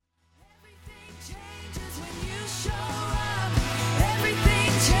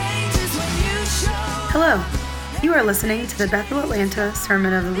Hello, you are listening to the Bethel Atlanta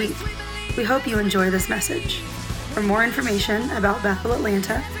Sermon of the Week. We hope you enjoy this message. For more information about Bethel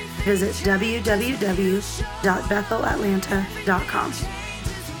Atlanta, visit www.bethelatlanta.com.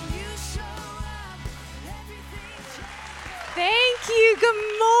 Thank you. Good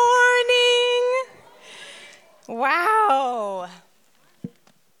morning. Wow.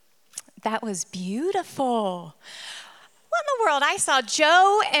 That was beautiful. What in the world? I saw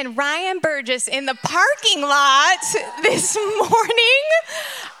Joe and Ryan Burgess in the parking lot this morning.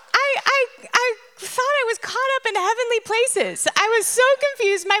 I thought I was caught up in heavenly places. I was so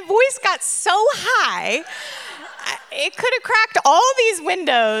confused. My voice got so high. It could have cracked all these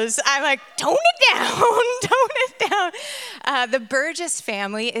windows. I'm like, tone it down, tone it down. The Burgess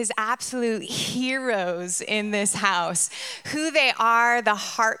family is absolute heroes in this house. Who they are, the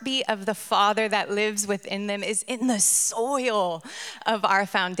heartbeat of the Father that lives within them is in the soil of our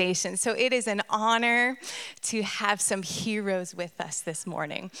foundation. So it is an honor to have some heroes with us this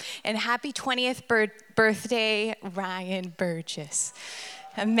morning. And happy 20th birthday, Ryan Burgess.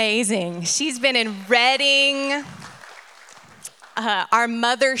 Amazing. She's been in Reading, our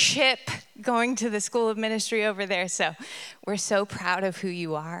mothership, going to the School of Ministry over there. So we're so proud of who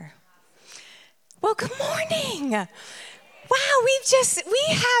you are. Well, good morning. Wow, we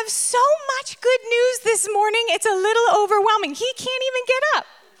have so much good news this morning. It's a little overwhelming. He can't even get up.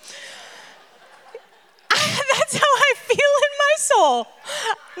 That's how I feel in my soul.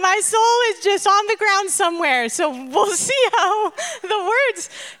 My soul is just on the ground somewhere. So we'll see how the words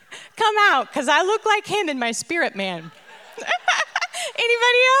come out, because I look like him in my spirit, man.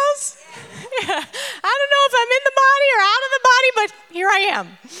 Anybody else? Yeah. I don't know if I'm in the body or out of the body, but here I am.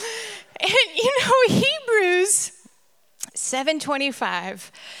 And Hebrews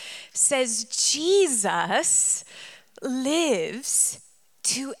 7:25 says passion lives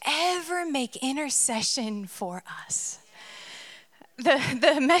to ever make intercession for us.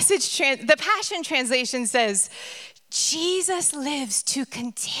 The Passion Translation says, Jesus lives to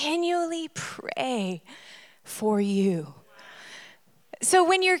continually pray for you. So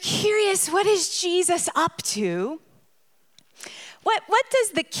when you're curious, what is Jesus up to? What does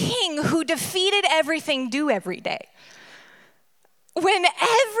the King who defeated everything do every day? When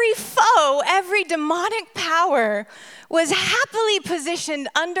every foe, every demonic power was happily positioned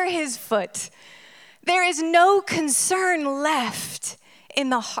under his foot, there is no concern left in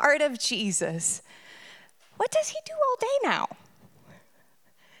the heart of Jesus. What does he do all day now?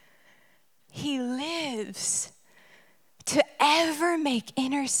 He lives to ever make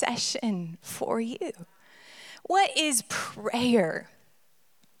intercession for you. What is prayer?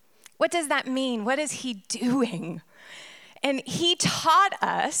 What does that mean? What is he doing? And he taught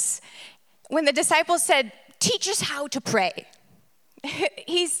us, when the disciples said, teach us how to pray.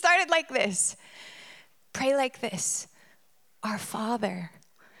 He started like this. Pray like this. Our Father.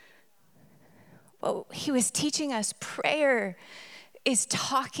 Well, he was teaching us prayer is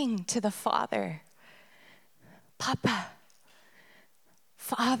talking to the Father. Papa.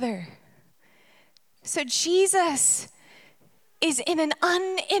 Father. So Jesus is in an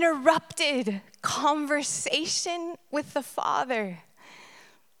uninterrupted conversation with the Father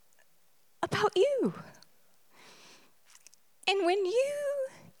about you. And when you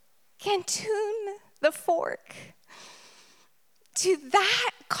can tune the fork to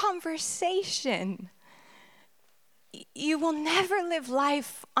that conversation, you will never live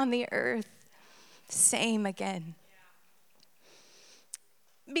life on the earth same again.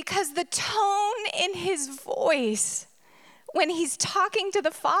 Because the tone in his voice when he's talking to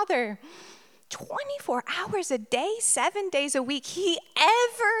the Father 24 hours a day, 7 days a week, he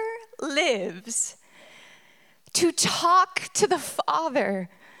ever lives to talk to the Father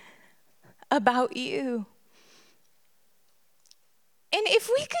about you. And if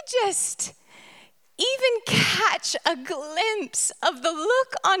we could just even catch a glimpse of the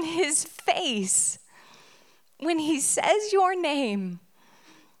look on his face when he says your name,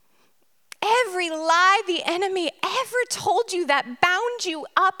 every lie the enemy ever told you that bound you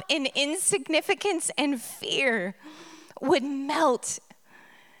up in insignificance and fear would melt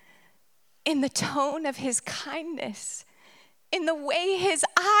in the tone of his kindness, in the way his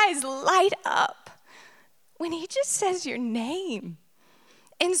eyes light up when he just says your name.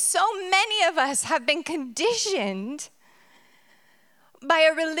 And so many of us have been conditioned by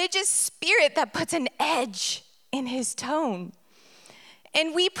a religious spirit that puts an edge in his tone.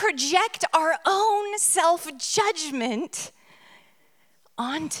 And we project our own self-judgment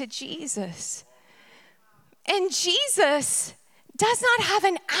onto Jesus. And Jesus does not have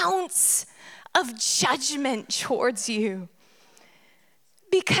an ounce of judgment towards you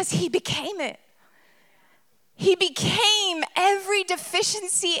because he became it. He became every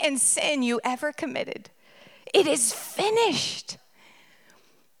deficiency and sin you ever committed. It is finished.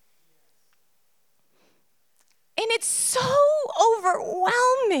 And it's so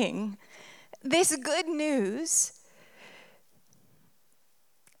overwhelming, this good news,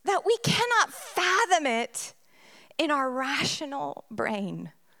 that we cannot fathom it in our rational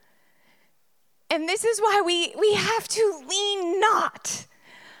brain. And this is why we have to lean not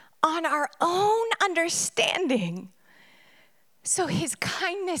on our own understanding so his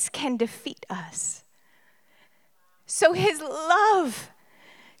kindness can defeat us. So his love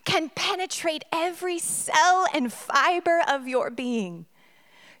can penetrate every cell and fiber of your being.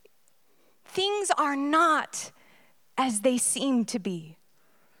 Things are not as they seem to be.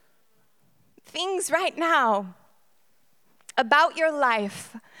 Things right now about your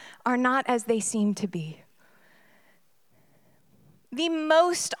life are not as they seem to be. The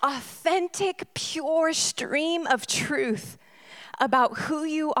most authentic, pure stream of truth about who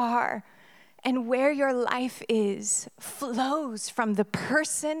you are and where your life is flows from the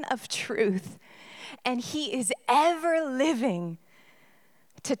person of truth. And he is ever living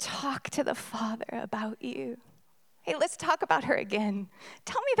to talk to the Father about you. Hey, let's talk about her again.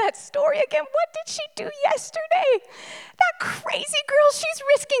 Tell me that story again. What did she do yesterday? That crazy girl, she's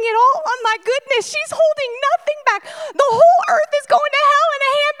risking it all. Oh my goodness, she's holding nothing back. The whole earth is going to hell in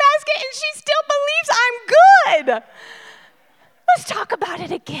a handbasket, and she still believes I'm good. Let's talk about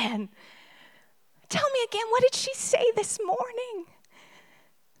it again. Tell me again, what did she say this morning?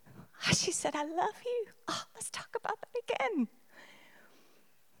 She said, I love you. Let's talk about that again.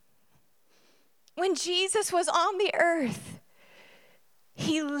 When Jesus was on the earth,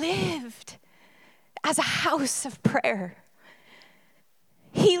 he lived as a house of prayer.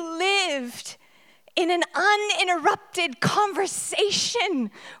 He lived in an uninterrupted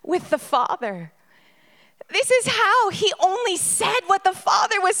conversation with the Father. This is how he only said what the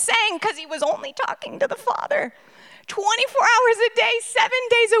Father was saying, because he was only talking to the Father. 24 hours a day, 7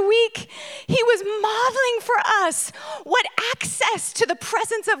 days a week, he was modeling for us what access to the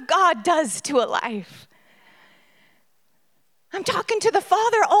presence of God does to a life. I'm talking to the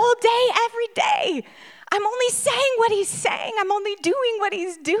Father all day, every day. I'm only saying what he's saying. I'm only doing what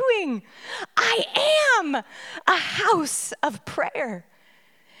he's doing. I am a house of prayer.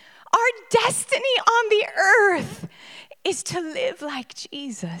 Our destiny on the earth is to live like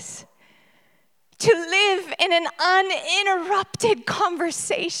Jesus. To live in an uninterrupted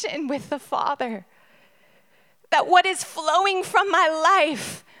conversation with the Father. That what is flowing from my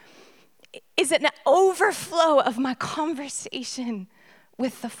life is an overflow of my conversation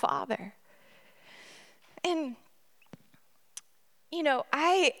with the Father. And, you know,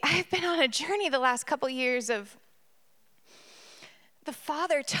 I've been on a journey the last couple years of the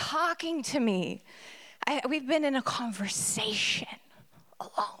Father talking to me. We've been in a conversation, a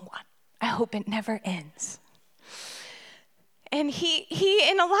long one. I hope it never ends. And he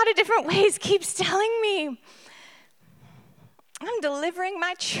in a lot of different ways keeps telling me, I'm delivering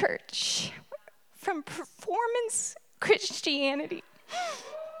my church from performance Christianity.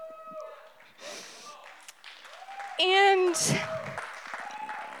 And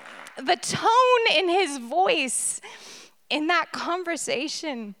the tone in his voice in that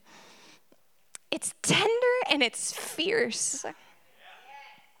conversation, it's tender and it's fierce.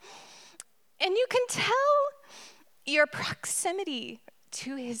 And you can tell your proximity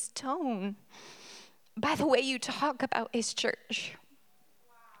to his tone by the way you talk about his church.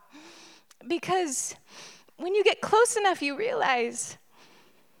 Because when you get close enough, you realize,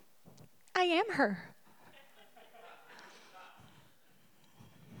 I am her.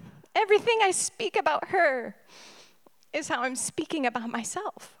 Everything I speak about her is how I'm speaking about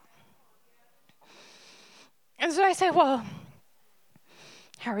myself. And so I say, well,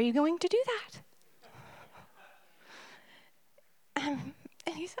 how are you going to do that?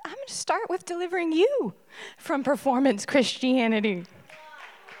 And he said, I'm going to start with delivering you from performance Christianity.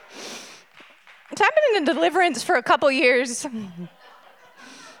 So I've been in deliverance for a couple years. I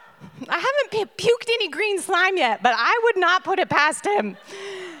haven't puked any green slime yet, but I would not put it past him.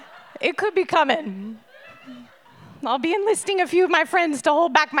 It could be coming. I'll be enlisting a few of my friends to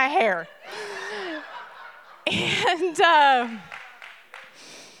hold back my hair. And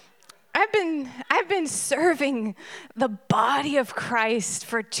I've been serving the body of Christ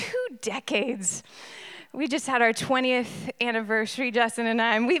for 2 decades. We just had our 20th anniversary, Justin and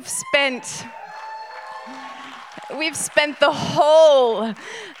I, and we've spent the whole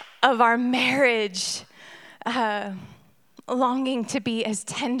of our marriage longing to be as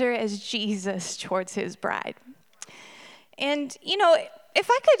tender as Jesus towards his bride. And, you know, if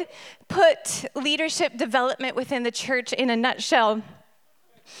I could put leadership development within the church in a nutshell,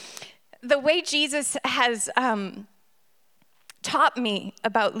 the way Jesus has taught me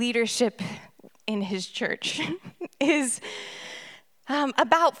about leadership in his church is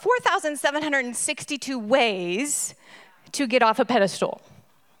about 4,762 ways to get off a pedestal.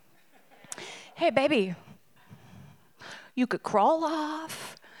 Hey, baby, you could crawl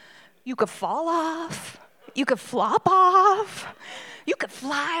off, you could fall off, you could flop off, you could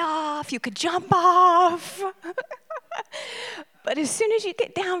fly off, you could jump off. But as soon as you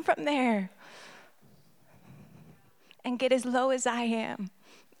get down from there and get as low as I am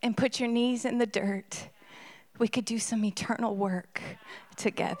and put your knees in the dirt, we could do some eternal work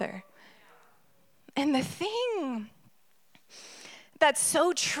together. And the thing that's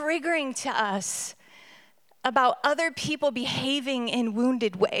so triggering to us about other people behaving in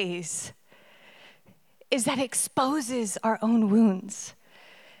wounded ways is that it exposes our own wounds.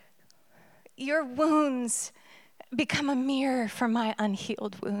 Your wounds become a mirror for my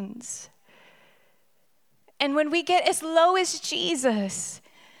unhealed wounds. And when we get as low as Jesus,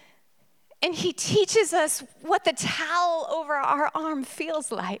 and he teaches us what the towel over our arm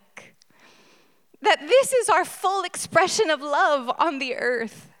feels like, that this is our full expression of love on the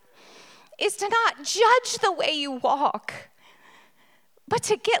earth, is to not judge the way you walk, but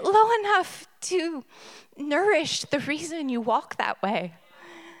to get low enough to nourish the reason you walk that way.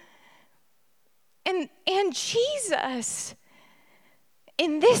 And Jesus,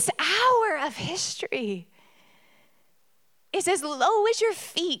 in this hour of history, is as low as your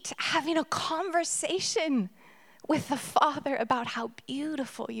feet, having a conversation with the Father about how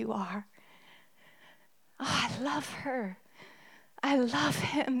beautiful you are. Oh, I love her. I love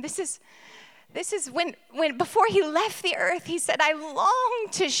him. This is when before he left the earth, he said, I long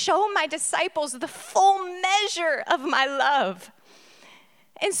to show my disciples the full measure of my love.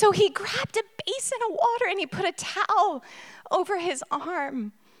 And so he grabbed a basin of water and he put a towel over his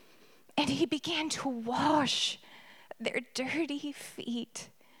arm and he began to wash their dirty feet.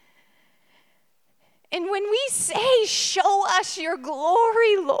 And when we say, show us your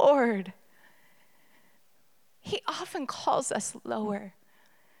glory, Lord, he often calls us lower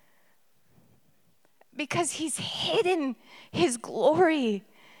because he's hidden his glory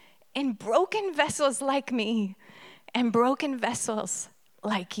in broken vessels like me and broken vessels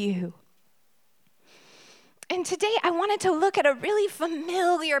like you. And today I wanted to look at a really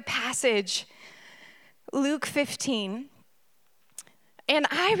familiar passage, Luke 15. And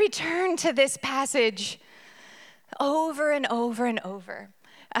I return to this passage over and over and over.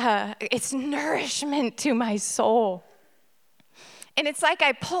 It's nourishment to my soul. And it's like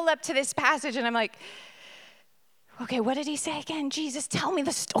I pull up to this passage and I'm like, okay, what did he say again? Jesus, tell me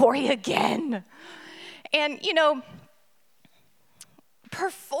the story again. And,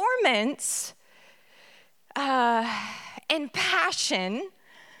 performance and passion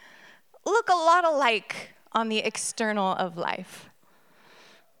look a lot alike on the external of life.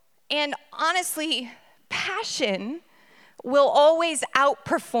 And honestly, passion will always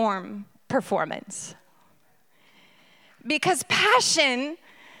outperform performance. Because passion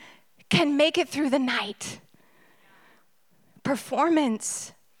can make it through the night.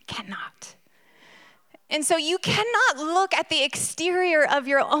 Performance cannot. And so you cannot look at the exterior of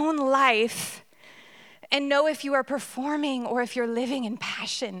your own life and know if you are performing or if you're living in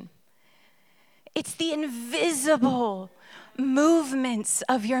passion. It's the invisible movements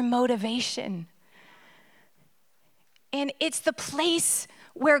of your motivation. And it's the place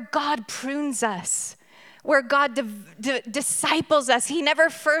where God prunes us, where God disciples us. He never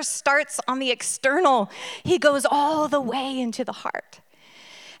first starts on the external. He goes all the way into the heart.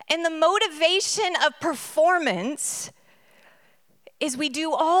 And the motivation of performance is we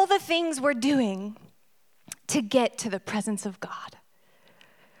do all the things we're doing to get to the presence of God.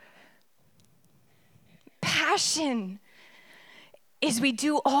 Passion is we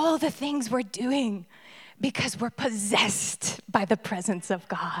do all the things we're doing because we're possessed by the presence of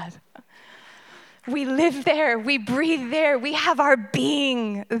God. We live there, we breathe there, we have our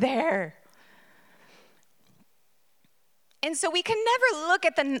being there. And so we can never look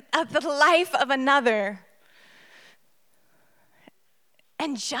at the life of another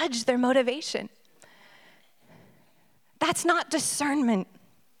and judge their motivation. That's not discernment.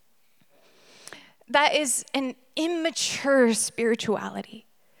 That is an immature spirituality.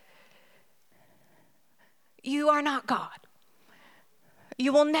 You are not God.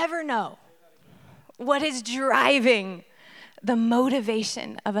 You will never know what is driving the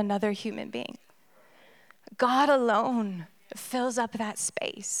motivation of another human being. God alone fills up that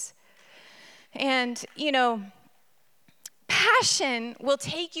space. And, passion will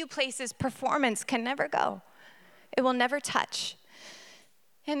take you places performance can never go. It will never touch.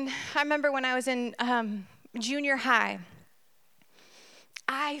 And I remember when I was in junior high,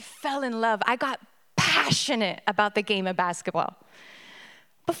 I fell in love. I got passionate about the game of basketball.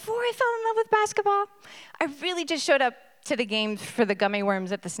 Before I fell in love with basketball, I really just showed up to the games for the gummy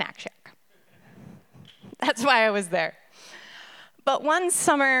worms at the snack shack. That's why I was there. But one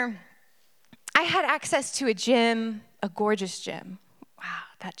summer, I had access to a gym, a gorgeous gym. Wow,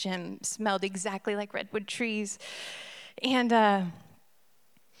 that gym smelled exactly like redwood trees. And I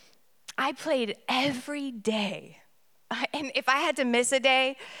played every day. And if I had to miss a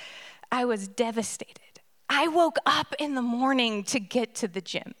day, I was devastated. I woke up in the morning to get to the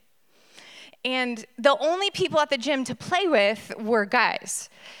gym. And the only people at the gym to play with were guys.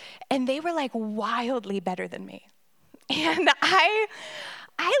 And they were like wildly better than me. And I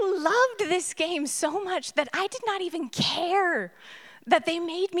loved this game so much that I did not even care that they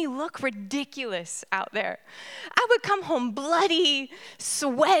made me look ridiculous out there. I would come home bloody,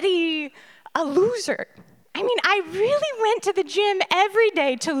 sweaty, a loser. I mean, I really went to the gym every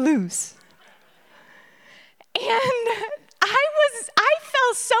day to lose. And I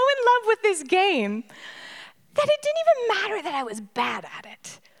fell so in love with this game that it didn't even matter that I was bad at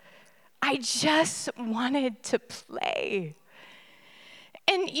it. I just wanted to play.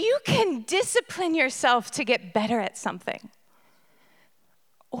 And you can discipline yourself to get better at something.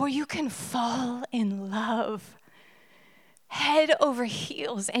 Or you can fall in love head over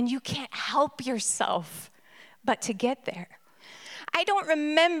heels, and you can't help yourself but to get there. I don't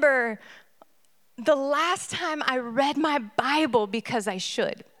remember the last time I read my Bible because I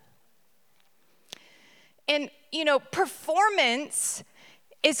should. And, performance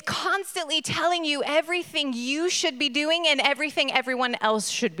is constantly telling you everything you should be doing and everything everyone else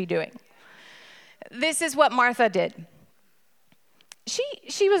should be doing. This is what Martha did.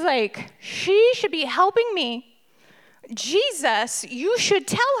 She was like, she should be helping me. Jesus, you should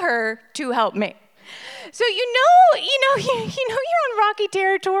tell her to help me. So you're on rocky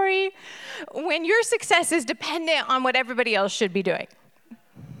territory when your success is dependent on what everybody else should be doing.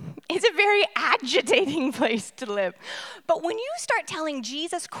 It's a very agitating place to live. But when you start telling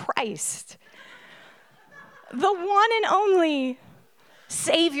Jesus Christ, the one and only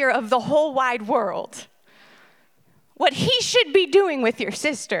Savior of the whole wide world, what he should be doing with your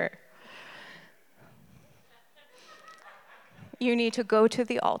sister, you need to go to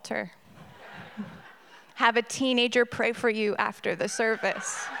the altar. Have a teenager pray for you after the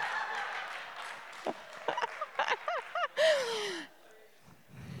service.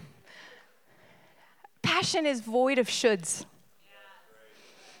 Passion is void of shoulds.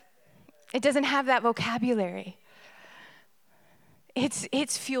 It doesn't have that vocabulary.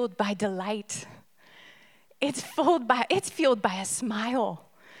 It's fueled by delight. It's fueled by a smile.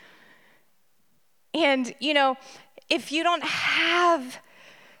 And, if you don't have,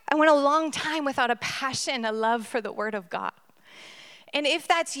 I went a long time without a passion, a love for the Word of God. And if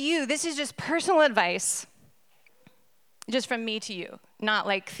that's you, this is just personal advice, just from me to you, not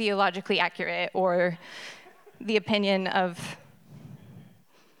like theologically accurate or the opinion of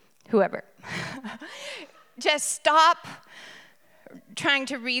whoever. Just stop trying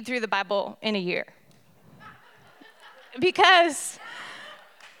to read through the Bible in a year. Because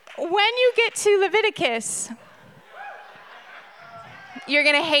when you get to Leviticus, you're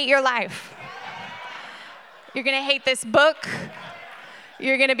going to hate your life. You're going to hate this book.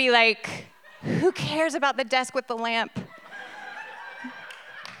 You're going to be like, who cares about the desk with the lamp?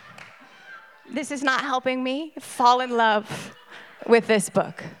 This is not helping me fall in love with this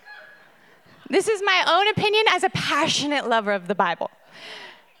book. This is my own opinion as a passionate lover of the Bible.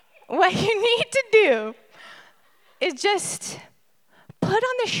 What you need to do is just put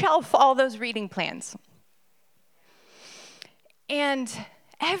on the shelf all those reading plans. And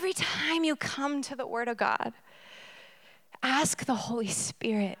every time you come to the Word of God, ask the Holy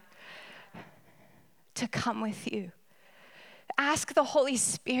Spirit to come with you. Ask the Holy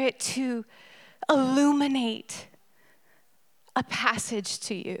Spirit to illuminate a passage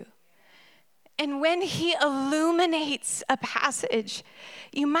to you. And when he illuminates a passage,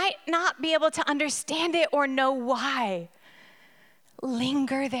 you might not be able to understand it or know why.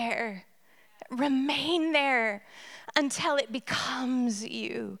 Linger there. Remain there until it becomes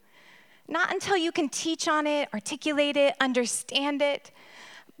you. Not until you can teach on it, articulate it, understand it,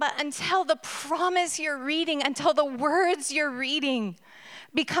 but until the promise you're reading, until the words you're reading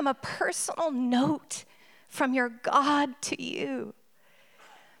become a personal note from your God to you.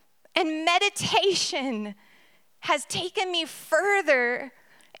 And meditation has taken me further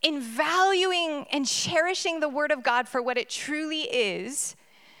in valuing and cherishing the Word of God for what it truly is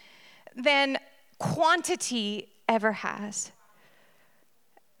than quantity ever has.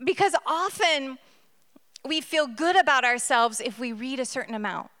 Because often we feel good about ourselves if we read a certain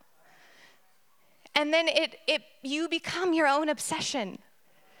amount. And then you become your own obsession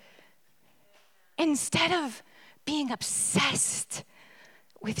instead of being obsessed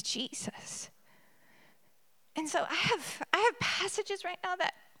with Jesus. And so I have passages right now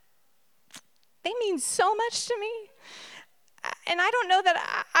that they mean so much to me. And I don't know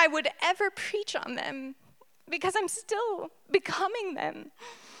that I would ever preach on them because I'm still becoming them.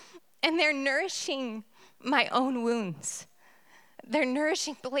 And they're nourishing my own wounds. They're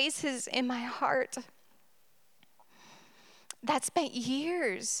nourishing places in my heart that spent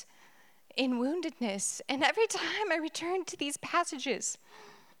years in woundedness. And every time I return to these passages,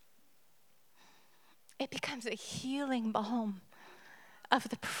 it becomes a healing balm of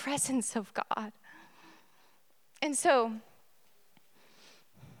the presence of God. And so,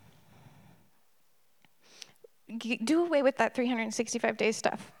 do away with that 365 days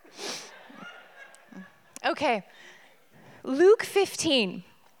stuff. Okay, Luke 15.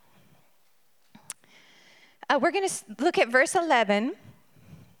 We're going to look at verse 11.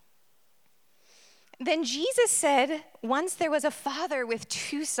 Then Jesus said, once there was a father with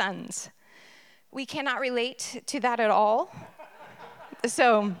 2 sons. We cannot relate to that at all.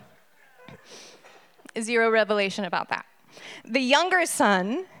 So, 0 revelation about that. The younger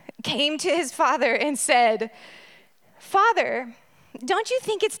son came to his father and said, Father, don't you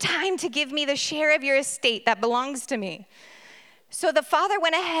think it's time to give me the share of your estate that belongs to me? So the father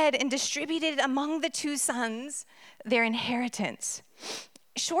went ahead and distributed among the 2 sons their inheritance.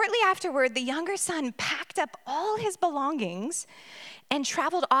 Shortly afterward, the younger son packed up all his belongings and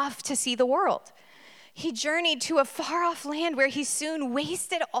traveled off to see the world. He journeyed to a far-off land where he soon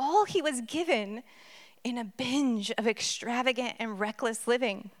wasted all he was given in a binge of extravagant and reckless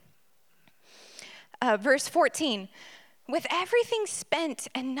living. Verse 14, with everything spent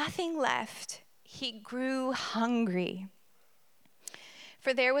and nothing left, he grew hungry.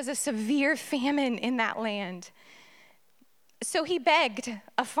 For there was a severe famine in that land. So he begged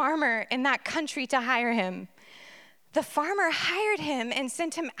a farmer in that country to hire him. The farmer hired him and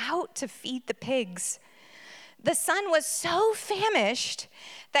sent him out to feed the pigs. The son was so famished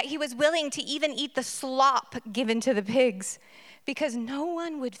that he was willing to even eat the slop given to the pigs because no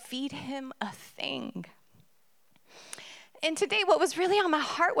one would feed him a thing. And today what was really on my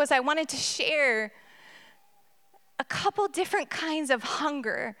heart was I wanted to share a couple different kinds of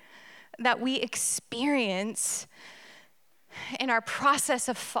hunger that we experience in our process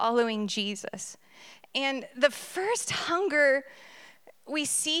of following Jesus. And the first hunger we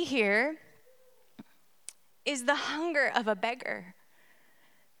see here is the hunger of a beggar,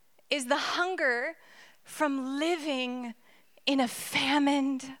 is the hunger from living in a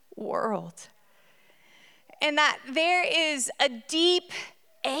famined world. And that there is a deep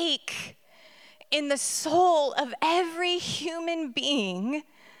ache in the soul of every human being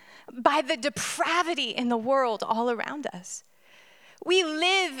by the depravity in the world all around us. We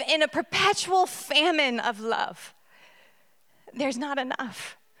live in a perpetual famine of love. There's not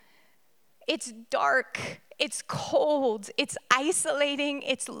enough. It's dark, it's cold, it's isolating,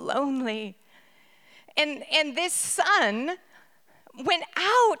 it's lonely. And this son went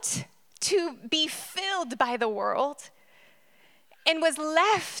out to be filled by the world and was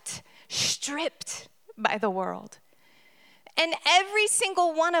left stripped by the world. And every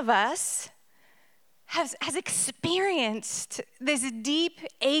single one of us has experienced this deep,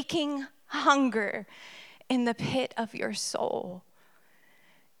 aching hunger in the pit of your soul.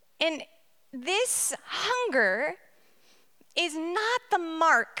 And this hunger is not the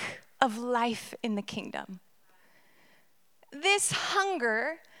mark of life in the kingdom. This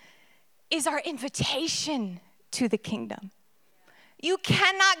hunger is our invitation to the kingdom. You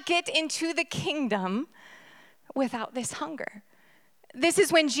cannot get into the kingdom without this hunger. This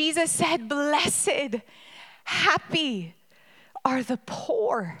is when Jesus said, blessed, happy are the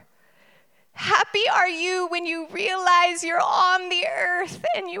poor. Happy are you when you realize you're on the earth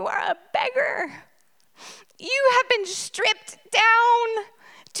and you are a beggar. You have been stripped down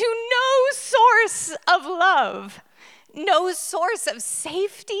to no source of love, no source of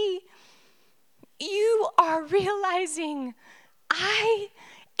safety. You are realizing, I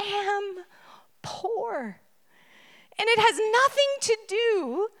am poor. And it has nothing to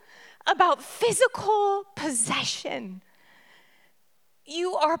do about physical possession.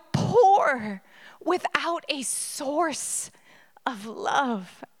 You are poor without a source of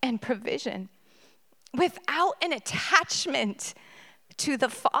love and provision, without an attachment to the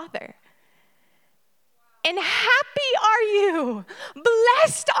Father. And happy are you,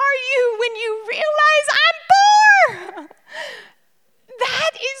 blessed are you when you realize I'm poor.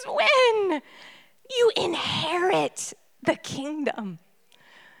 That is when you inherit the kingdom.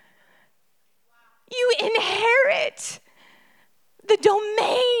 You inherit the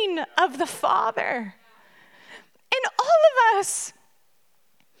domain of the Father. And all of us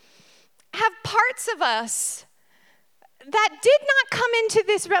have parts of us that did not come into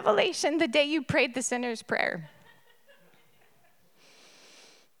this revelation the day you prayed the sinner's prayer.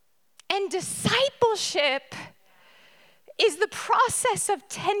 And discipleship is the process of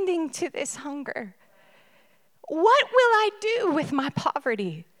tending to this hunger. What will I do with my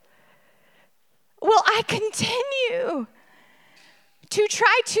poverty? Will I continue to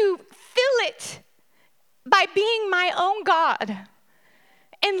try to fill it by being my own God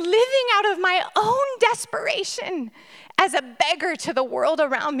and living out of my own desperation as a beggar to the world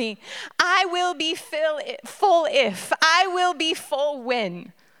around me? I will be full if. I will be full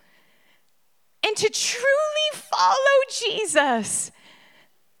when. And to truly follow Jesus,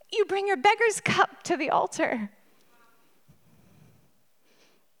 you bring your beggar's cup to the altar.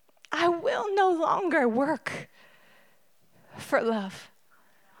 I will no longer work for love.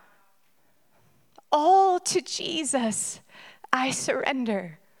 All to Jesus I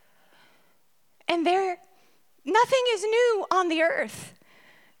surrender. And nothing is new on the earth.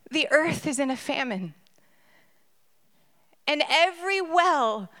 The earth is in a famine. And every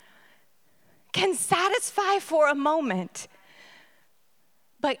well can satisfy for a moment,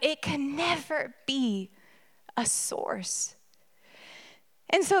 but it can never be a source.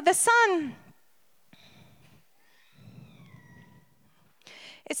 And so the Son,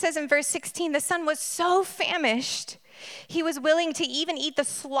 it says in verse 16, the Son was so famished, he was willing to even eat the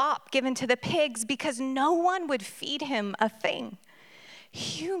slop given to the pigs because no one would feed him a thing.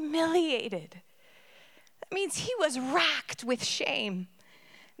 Humiliated. That means he was racked with shame.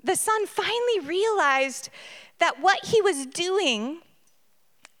 The Son finally realized that what he was doing,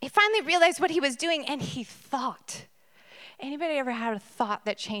 and he thought. Anybody ever had a thought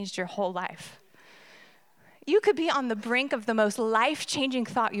that changed your whole life? You could be on the brink of the most life-changing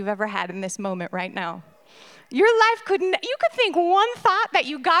thought you've ever had in this moment right now. You could think one thought that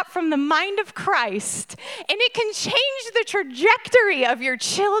you got from the mind of Christ, and it can change the trajectory of your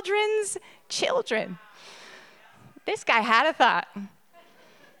children's children. This guy had a thought.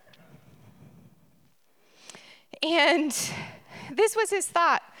 And this was his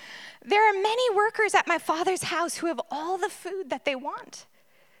thought. There are many workers at my Father's house who have all the food that they want,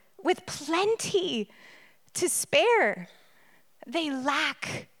 with plenty to spare. They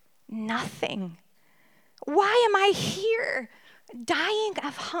lack nothing. Why am I here, dying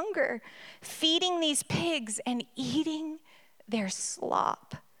of hunger, feeding these pigs and eating their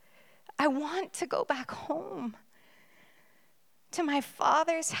slop? I want to go back home to my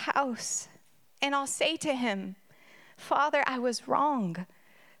Father's house, and I'll say to him, Father, I was wrong.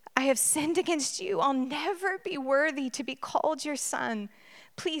 I have sinned against you. I'll never be worthy to be called your son.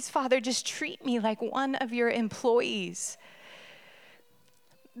 Please, Father, just treat me like one of your employees.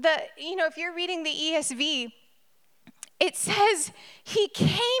 If you're reading the ESV, it says he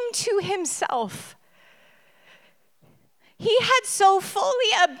came to himself. He had so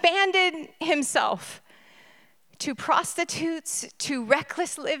fully abandoned himself to prostitutes, to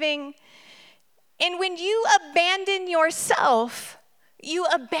reckless living. And when you abandon yourself, you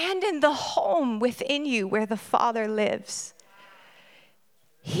abandon the home within you where the Father lives.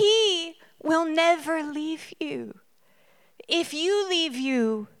 He will never leave you. If you leave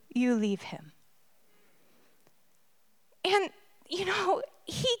you, you leave him. And,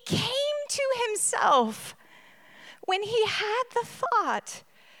 he came to himself when he had the thought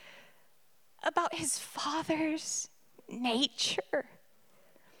about his Father's nature.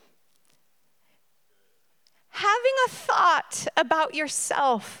 Having a thought about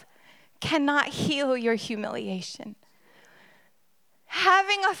yourself cannot heal your humiliation.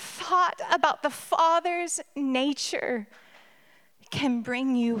 Having a thought about the Father's nature can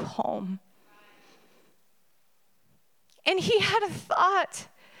bring you home. And he had a thought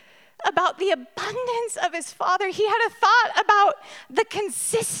about the abundance of his Father. He had a thought about the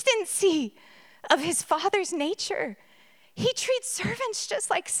consistency of his Father's nature. He treats servants just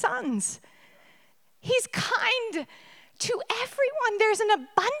like sons. He's kind to everyone. There's an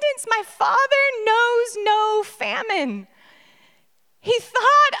abundance. My Father knows no famine. He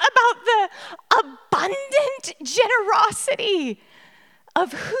thought about the abundant generosity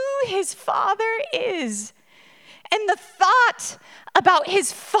of who his Father is. And the thought about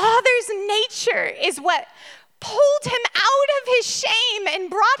his Father's nature is what pulled him out of his shame and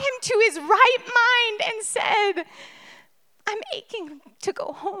brought him to his right mind and said, I'm aching to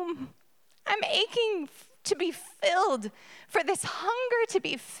go home. I'm aching to be filled, for this hunger to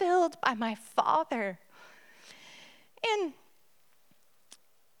be filled by my Father. And,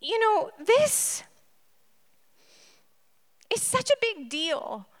 this is such a big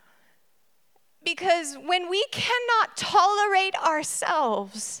deal, because when we cannot tolerate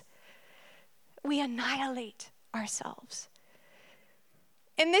ourselves, we annihilate ourselves.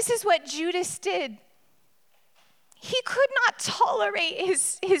 And this is what Judas did. He could not tolerate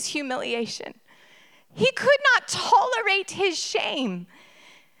his humiliation. He could not tolerate his shame.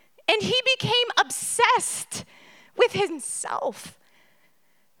 And he became obsessed with himself.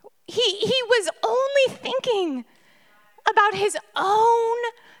 He was only thinking about his own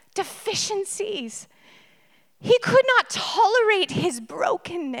deficiencies. He could not tolerate his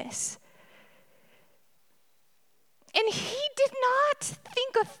brokenness. And he did not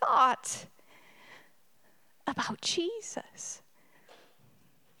think a thought about Jesus.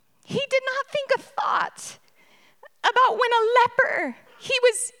 He did not think a thought about when a leper, he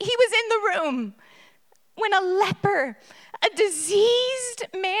was in the room, when a leper, a diseased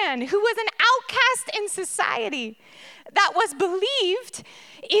man who was an outcast in society, that was believed,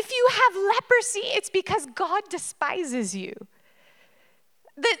 if you have leprosy, it's because God despises you.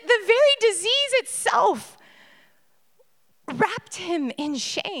 The very disease itself wrapped him in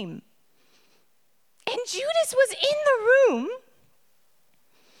shame. And Judas was in the room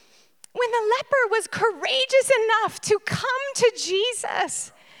when the leper was courageous enough to come to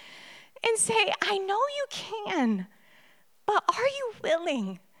Jesus and say, I know you can, but are you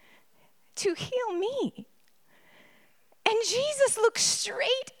willing to heal me? And Jesus looks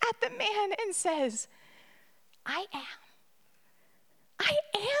straight at the man and says, I am. I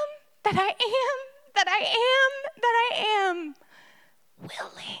am that I am, that I am, that I am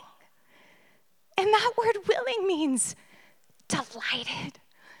willing. And that word willing means delighted.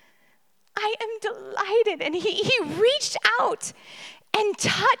 I am delighted. And he reached out and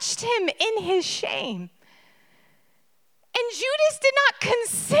touched him in his shame. And Judas did not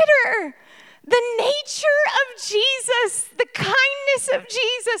consider the nature of Jesus, the kindness of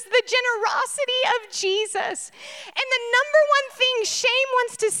Jesus, the generosity of Jesus. And the number one thing shame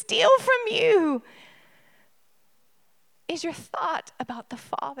wants to steal from you is your thought about the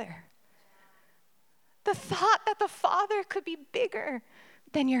Father. The thought that the Father could be bigger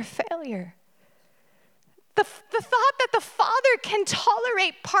than your failure. The thought that the Father can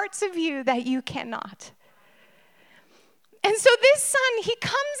tolerate parts of you that you cannot. And so this son, he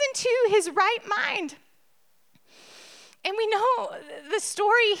comes into his right mind. And we know the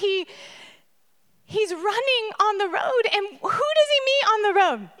story, he's running on the road. And who does he meet on the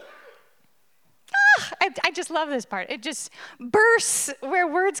road? I just love this part. It just bursts where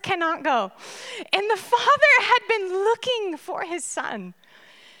words cannot go. And the father had been looking for his son.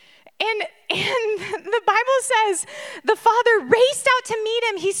 And the Bible says the father raced out to meet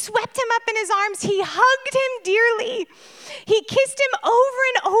him. He swept him up in his arms. He hugged him dearly. He kissed him over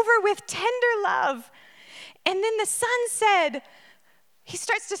and over with tender love. And then the son said, he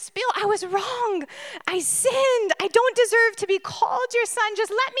starts to spill, I was wrong. I sinned. I don't deserve to be called your son. Just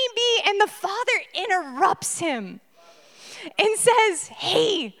let me be. And the father interrupts him and says,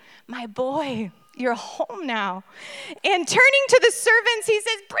 hey, my boy, you're home now. And turning to the servants, he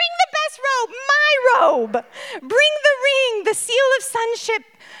says, bring the best robe, my robe. Bring the ring, the seal of sonship.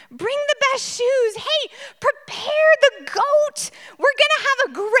 Bring the best shoes. Hey, prepare the goat. We're going to have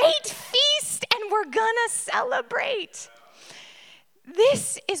a great feast and we're going to celebrate.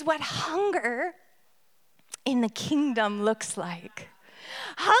 This is what hunger in the kingdom looks like.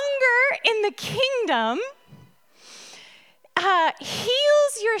 Hunger in the kingdom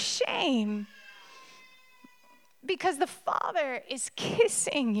heals your shame because the Father is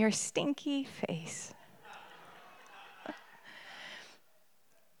kissing your stinky face.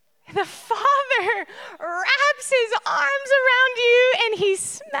 The Father wraps his arms around you and he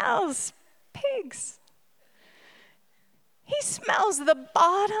smells pigs. He smells the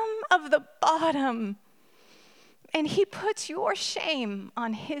bottom of the bottom. And he puts your shame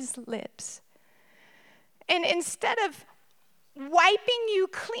on his lips. And instead of wiping you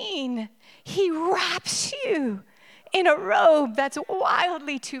clean, he wraps you in a robe that's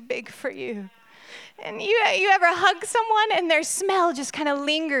wildly too big for you. And you ever hug someone and their smell just kind of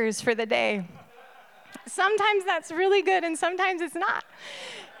lingers for the day? Sometimes that's really good and sometimes it's not.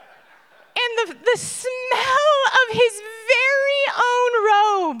 And the smell of his very own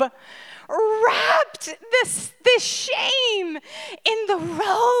robe wrapped this shame in the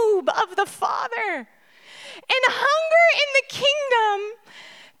robe of the Father. And hunger in the kingdom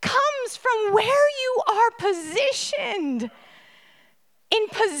comes from where you are positioned in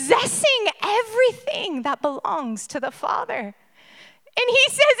possessing everything that belongs to the Father. And he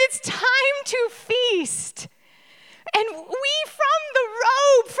says it's time to feast. And we, from the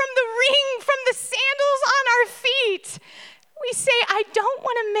robe, from the ring, from the sandals on our feet, we say, I don't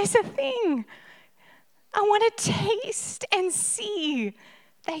want to miss a thing. I want to taste and see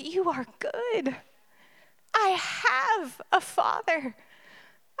that you are good. I have a Father.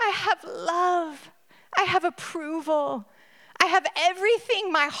 I have love. I have approval. I have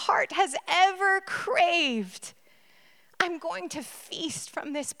everything my heart has ever craved. I'm going to feast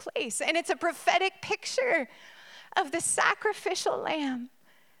from this place. And it's a prophetic picture of the sacrificial lamb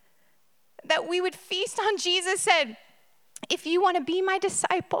that we would feast on. Jesus said, if you want to be my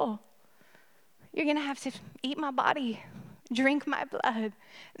disciple, you're going to have to eat my body, drink my blood.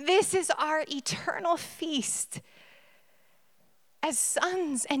 This is our eternal feast as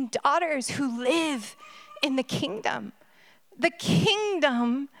sons and daughters who live in the kingdom. The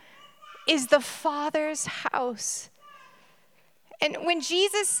kingdom is the Father's house. And when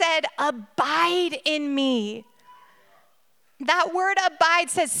Jesus said, abide in me, that word abide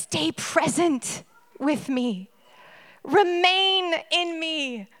says, stay present with me. Remain in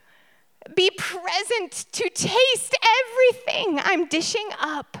me. Be present to taste everything I'm dishing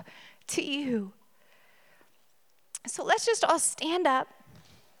up to you. So let's just all stand up.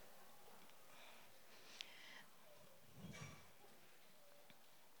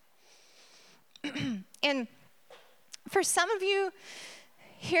 And for some of you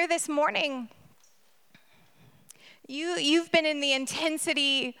here this morning, you've been in the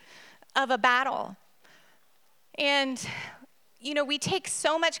intensity of a battle. And, we take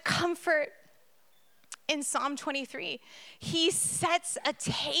so much comfort in Psalm 23. He sets a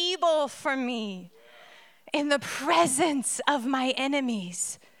table for me in the presence of my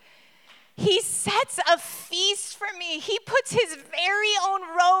enemies. He sets a feast for me. He puts his very own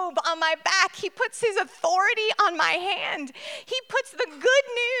robe on my back. He puts his authority on my hand. He puts the good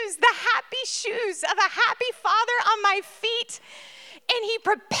news, the happy shoes of a happy Father on my feet. And he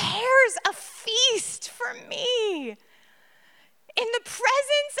prepares a feast for me in the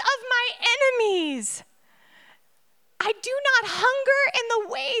presence of my enemies. I do not hunger in the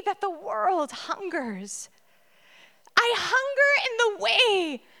way that the world hungers. I hunger in the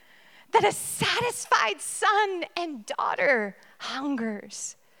way that a satisfied son and daughter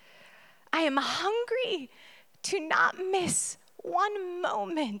hungers. I am hungry to not miss one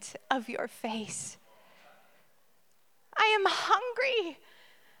moment of your face. I am hungry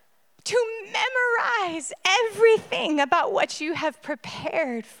to memorize everything about what you have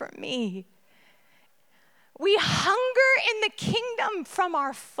prepared for me. We hunger in the kingdom from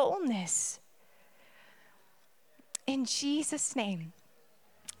our fullness. In Jesus' name.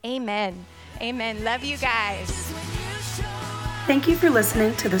 Amen. Amen. Love you guys. Thank you for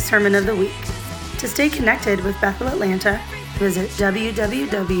listening to the Sermon of the Week. To stay connected with Bethel Atlanta, visit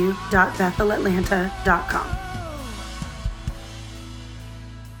www.bethelatlanta.com.